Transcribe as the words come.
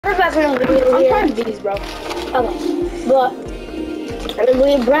We're back in the video. I'm trying these, bro. Okay, but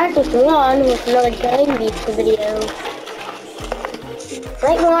we practiced one with another game beats video.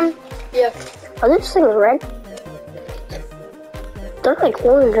 Right, one? Yeah. Are these things red? They're like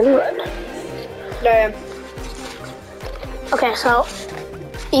orange and red. Yeah, I am. Okay, so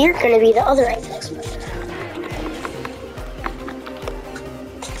you're gonna be the other apex player.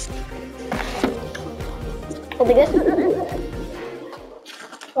 Will be good?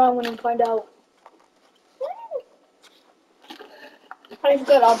 So I'm gonna find out. I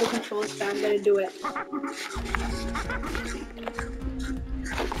forgot all the controls, so I'm gonna do it.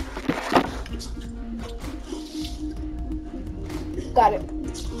 Got it.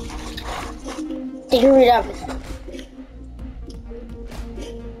 Did you read everything?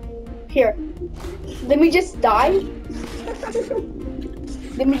 Here. Let me just die.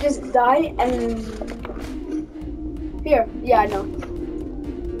 Let me just die and... Here. Yeah, I know.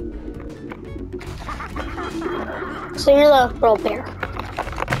 So you're the little bear.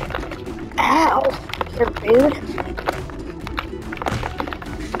 Ow, you're rude.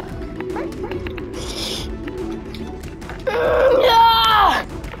 Ah!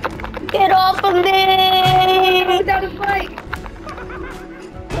 Get off of me! Without a fight.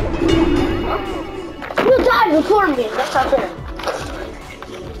 You died before me. That's not fair.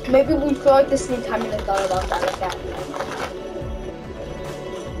 Maybe we feel like this the time and I thought about that like that.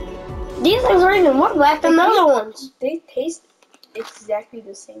 These things are even more black than the other ones. They taste exactly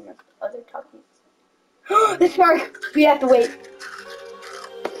the same as other Takis. The shark! We have to wait.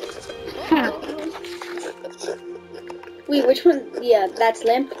 Wait, which one? Yeah, that's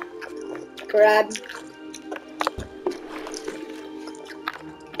limp. Grab.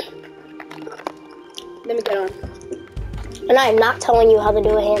 Let me get on. And I am not telling you how to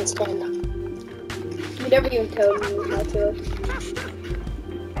do a handstand. You never even told me how to.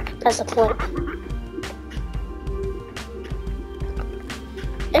 That's the point.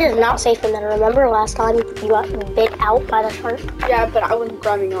 It is not safe in there. Remember last time you got bit out by the shark? Yeah, but I wasn't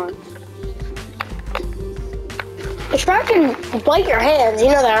grabbing on. The shark can bite your hands, you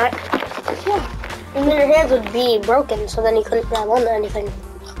know that, right? Yeah. And then your hands would be broken, so then you couldn't grab onto anything.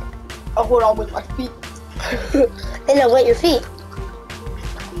 I'll hold on with my feet. Then you'll wet your feet.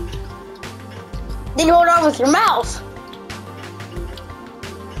 Then you hold on with your mouth.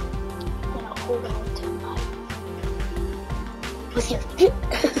 Then I'll hold on to my... with your dip.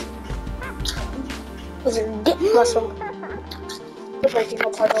 With your dip muscle. We're breaking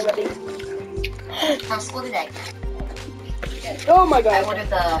apart already. From school today. Oh my I god. ordered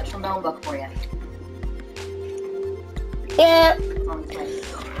the trombone book for you. Yeah. On its way.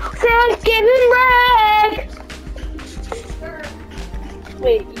 Thanksgiving break!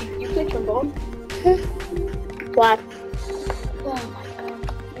 Wait, you play trombone? Why? Oh my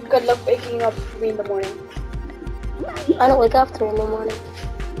god. Good luck waking up 3 in the morning. I don't wake up 3 in the morning.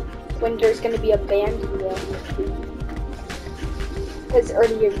 When there's gonna be a band, you will. It's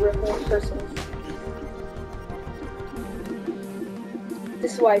already a rehearsal.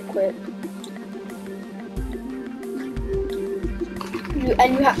 This is why I quit.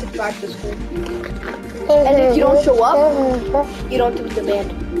 And you have to drive to school. And if you don't show up, you don't do the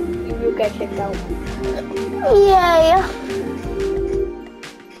band. You will get kicked out. Yeah.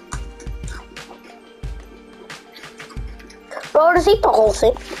 Bro, just eat the whole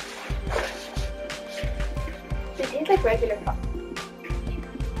thing. It tastes like regular coffee.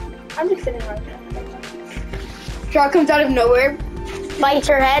 I'm just sitting right now. Shark comes out of nowhere. Bites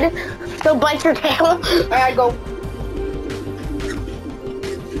your head. Go bite your tail. I go.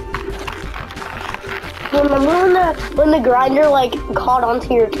 Remember when the grinder like caught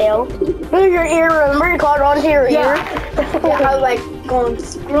onto your tail? Your ear, remember it caught onto your ear? Yeah, I was like going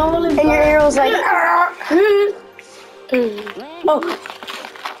scrolling. And your ear was like, oh.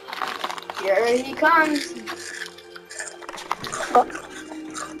 Here he comes. Oh.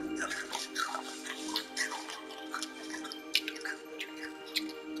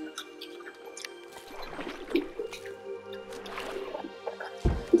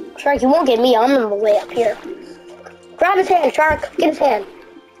 Shark, you won't get me. I'm on the way up here. Grab his hand, Shark. Get his hand.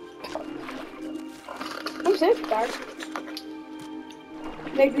 I'm safe, Shark.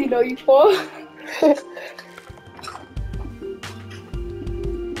 Next thing you know, you fall.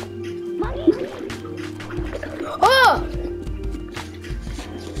 Oh!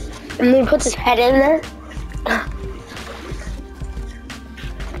 And then he puts his head in there.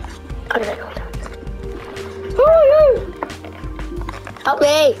 I'm gonna go down. Help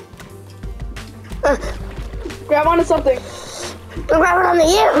me! Grab onto something. I'm grabbing onto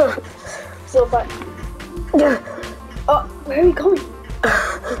you! So fun. Oh, where are we going?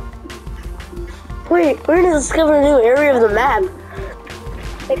 Wait, we're gonna discover a new area of the map.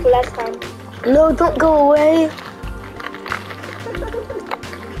 Like last time. No, don't go away.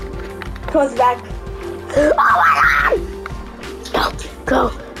 Comes back. Oh my god!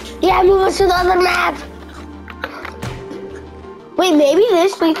 Go. Yeah, move us to the other map. Wait, maybe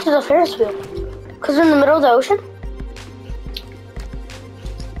this leads to the Ferris wheel. Because we're in the middle of the ocean?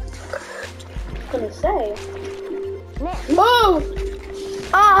 I'm gonna say. Whoa!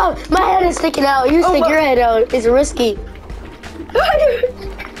 Oh, my head is sticking out. You stick your head out. It's risky.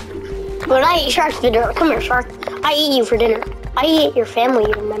 But I eat sharks for dinner. Come here, shark. I eat you for dinner. I ate your family.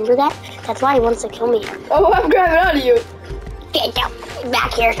 You remember that? That's why he wants to kill me. Oh, I'm grabbing onto you. Get down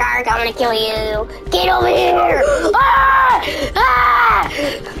back here, shark. I'm gonna kill you. Get over here. Ah! Ah!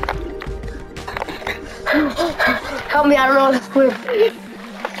 Help me. I don't know how to swim.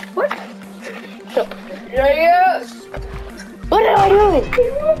 What? Yeah. What am I doing?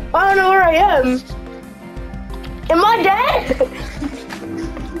 I don't know where I am. Am I dead?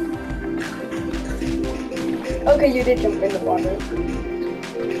 Okay, you did jump in the water.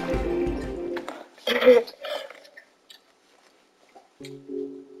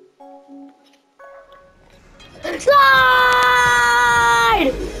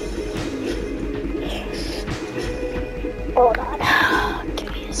 Slide! Hold on. Give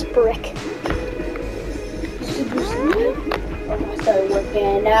me this brick. I started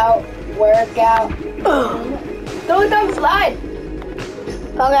working out. Workout. Don't down the slide.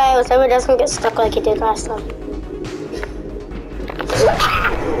 Okay, let's hope it doesn't get stuck like it did last time.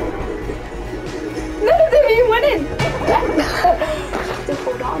 None of them even went in. Just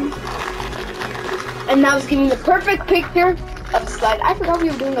hold on. And now it's giving the perfect picture of the slide. I forgot we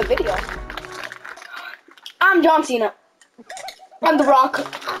were doing a video. I'm John Cena. I'm The Rock.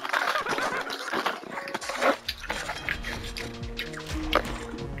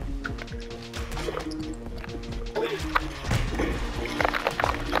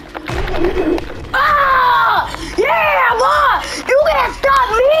 Ah! Yeah, Ma! You can't stop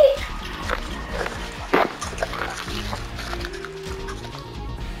me!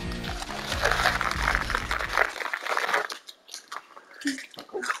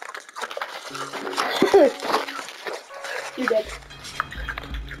 You're dead.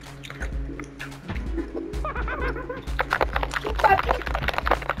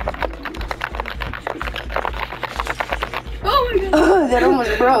 Oh my god. That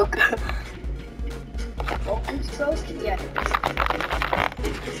almost broke. Oh, I'm so scared.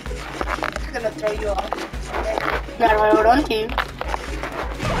 I'm gonna throw you off. Not what I hold on to you.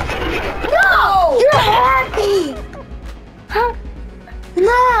 No! You're happy! Huh?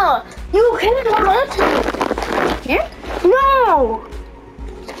 No! You can't hold on to me! Here? No!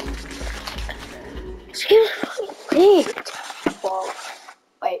 Excuse me. Whoa.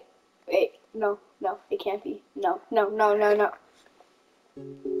 Wait. No, it can't be. No.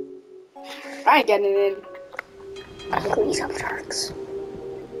 I ain't getting in. I'm gonna eat some sharks.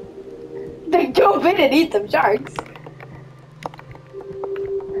 They jump in and eat some sharks.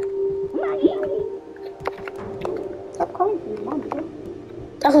 Stop calling for your mom, dude.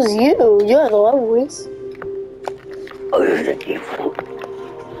 That was you. You have a lot of voice. Oh, you're the evil.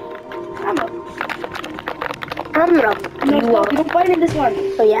 I'm a... I'm not. No, you don't fight in this one.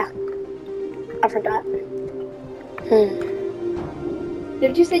 Oh, yeah. I forgot.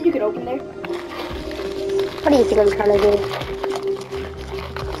 Didn't you say you could open there? What do you think I'm trying to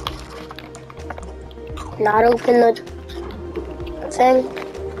do? Not open the thing?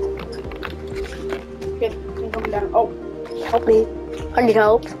 Good. I'm coming down. Oh. Help me. I need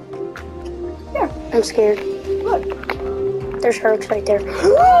help. Yeah. I'm scared. Look. There's sharks right there.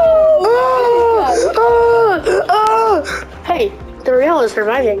 Hey, the rail is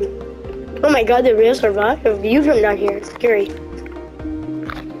surviving. Oh my god, the rail survived. The view from down here, it's scary.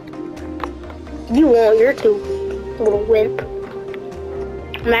 You won't, you're too little wimp.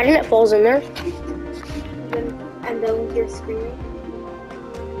 Imagine it falls in there. And then you're screaming.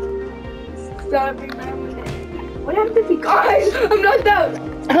 Stop remembering. What happened if he died? I'm not down.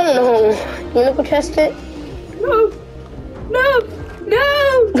 I don't know. You wanna go test it? No.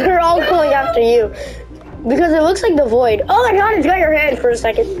 They're all going after you. Because it looks like the void. Oh my god, it's got your hand for a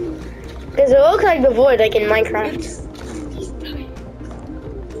second. Because it looks like the void, like in Minecraft.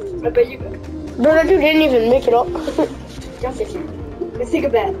 I bet you could. But that dude didn't even make it up. Jump in here. Let's take a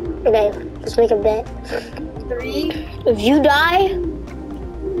bet. Okay, let's make a bet. 3. If you die...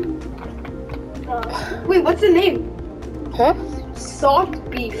 Wait, what's the name? Huh? Soft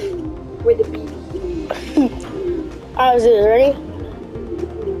beef. With a beef. Alright, let's do this. Ready?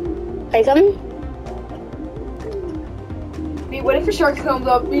 Are you coming? Wait, what if a shark comes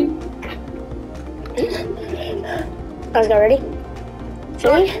up me? Let's go, ready?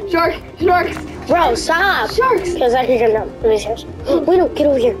 See? Sharks. Bro, stop! Sharks. Because I can jump down. Let me see. Wait, no, get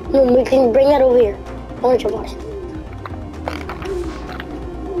over here. No, we can bring that over here. I want to jump on it.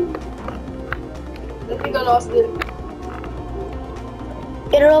 I think I lost it.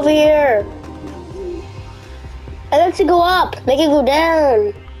 Get it over here. I like to go up. Make it go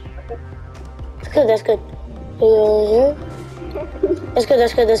down. That's good, that's good. That's good,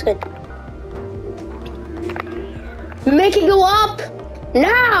 that's good, that's good. Make it go up!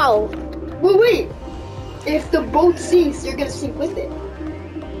 Now! Wait. If the boat sinks, you're gonna sink with it.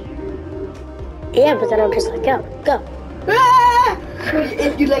 Yeah, but then I'm just like, go. Ah!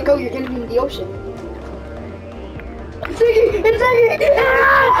 If you let go, you're gonna be in the ocean. It's sinking!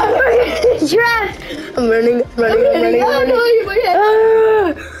 Ah! It's trapped! I'm running. Oh, no, my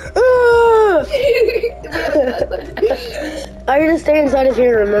head. I'm gonna stay inside of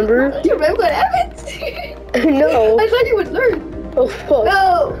here, remember? Do you remember what happened? No. I thought you would learn. Oh, fuck.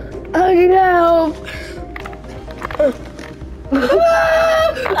 No. I need help.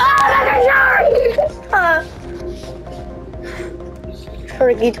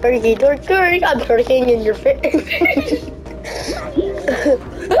 Turkey. I'm turkeying in your face.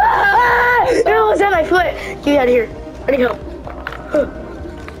 It almost had my foot. Get me out of here. I need help.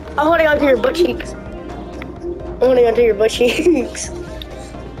 I'm holding onto your butt cheeks. Oh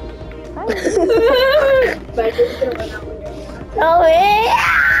yeah!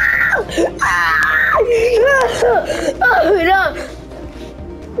 Oh no!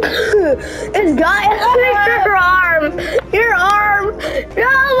 It's got your arm!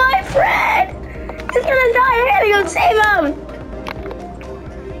 No, my friend! He's gonna die! I gotta go save him!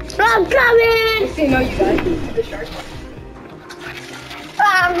 I'm coming! See, no, you got the shark.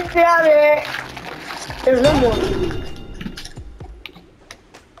 I'm coming! There's no more.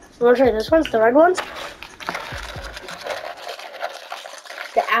 Wanna try this one? The red ones?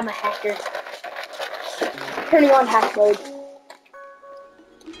 I'm a hacker. Turning on hack mode.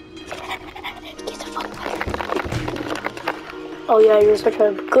 Get the fuck out of here. Oh yeah, you're such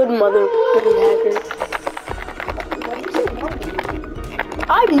a good mother hacker.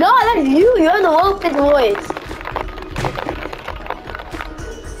 I'm not, that's you. You have the Wolf's voice.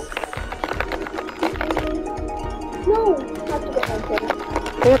 No, have to go home,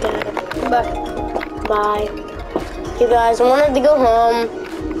 Okay. Bye. Bye. You guys, I wanted to go home.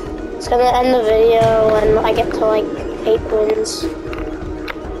 It's gonna end the video when I get to like 8 wins.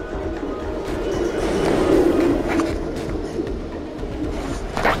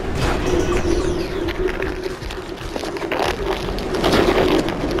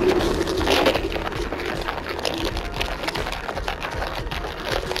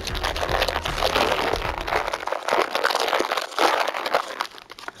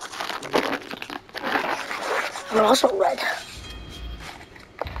 I'm also red.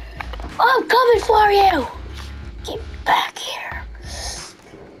 I'm coming for you! Get back here.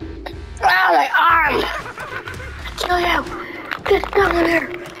 Ah, my arm! I kill you! Get down here!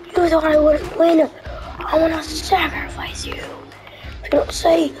 You thought I wouldn't win. I wanna sacrifice you. If you don't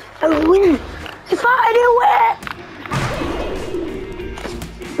say I would win. If I do win!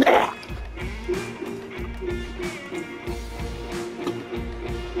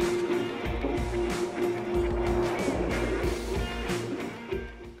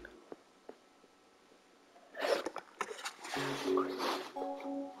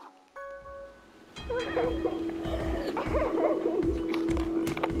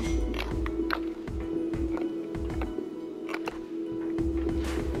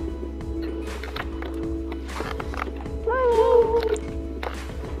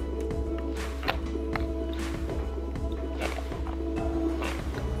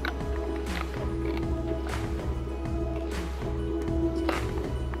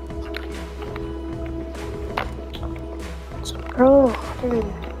 Bro,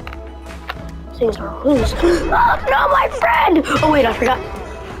 things are loose. Oh, no, my friend! Oh, wait, I forgot.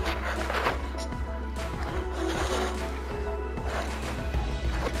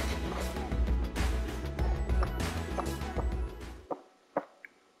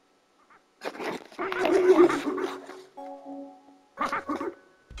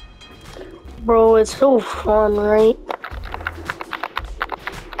 Bro, it's so fun, right?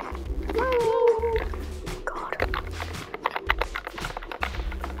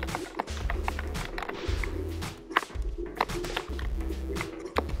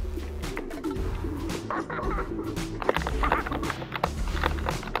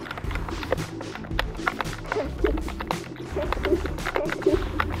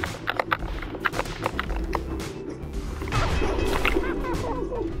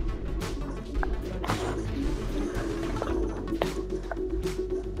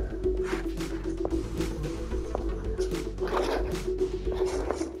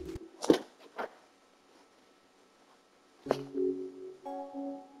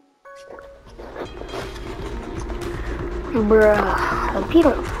 Bruh, if you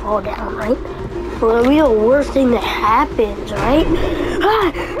don't fall down, right? Well, that'll be the worst thing that happens, right?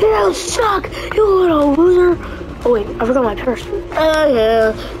 Ah, you suck, you little loser. Oh wait, I forgot my purse.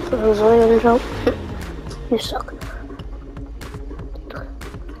 Yeah, that was really good. You suck.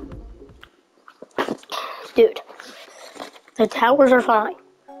 Dude, the towers are fine.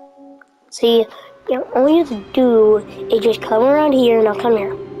 See, all you have to do is just come around here and I'll come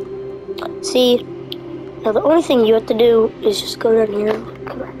here. See, now the only thing you have to do is just go down here and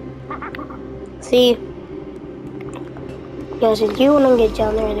come here. See, yeah, since you want to get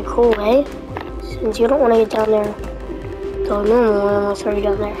down there the cool way, since you don't want to get down there the normal way, I'm going to throw you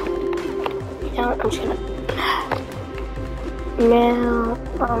down there. Now, I'm just gonna... Now,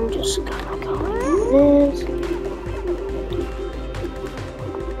 I'm just gonna go like this.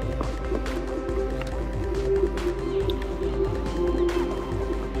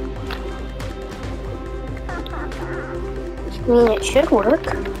 I mean, it should work.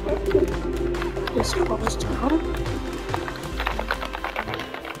 This falls down.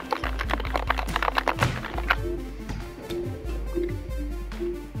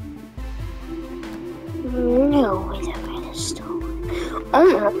 No way that man is stolen. I'm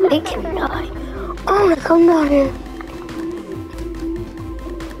gonna make him die. I'm gonna come down here.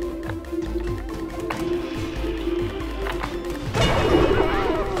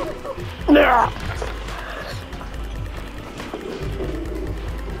 Yeah.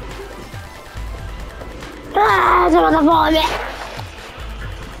 Ah, it's about to fall on me.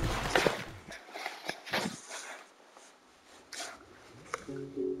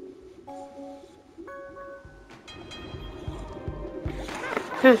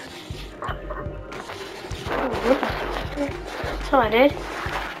 So I did.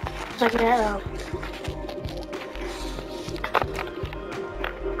 Look at that.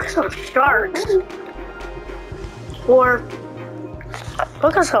 Look at some sharks. Or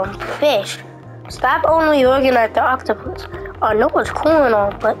look at some fish. Stop only looking at the octopus. I know it's cool and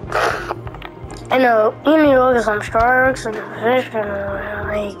all, but I know you need to look at some sharks and fish and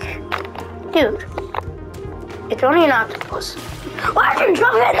like, dude, it's only an octopus. Why did you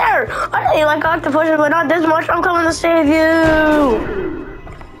jump in there? I know you like octopuses, but not this much. I'm coming to save you.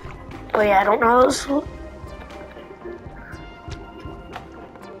 Oh yeah, I don't know this.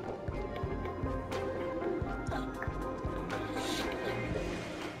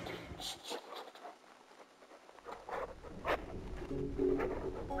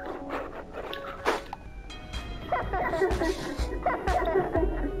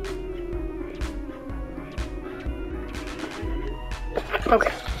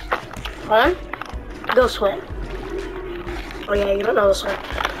 Okay. Hold on. Go swim. Oh yeah, you don't know this one.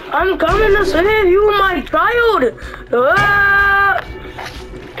 I'm coming to save you, my child! Ah!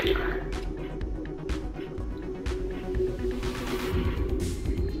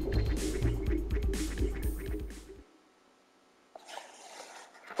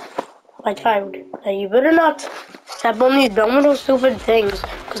 My child, now you better not step on these dumb little stupid things,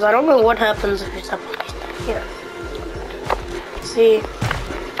 because I don't know what happens if you step on these things. Here. See?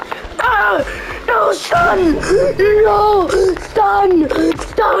 Ah! No, son! No! Son!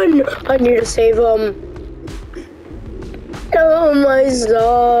 Son! I need to save him. Oh, my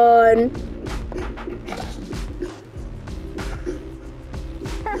son.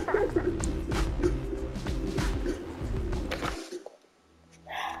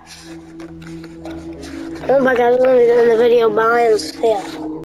 Oh my god, I'm gonna be in the video. Bye and see ya.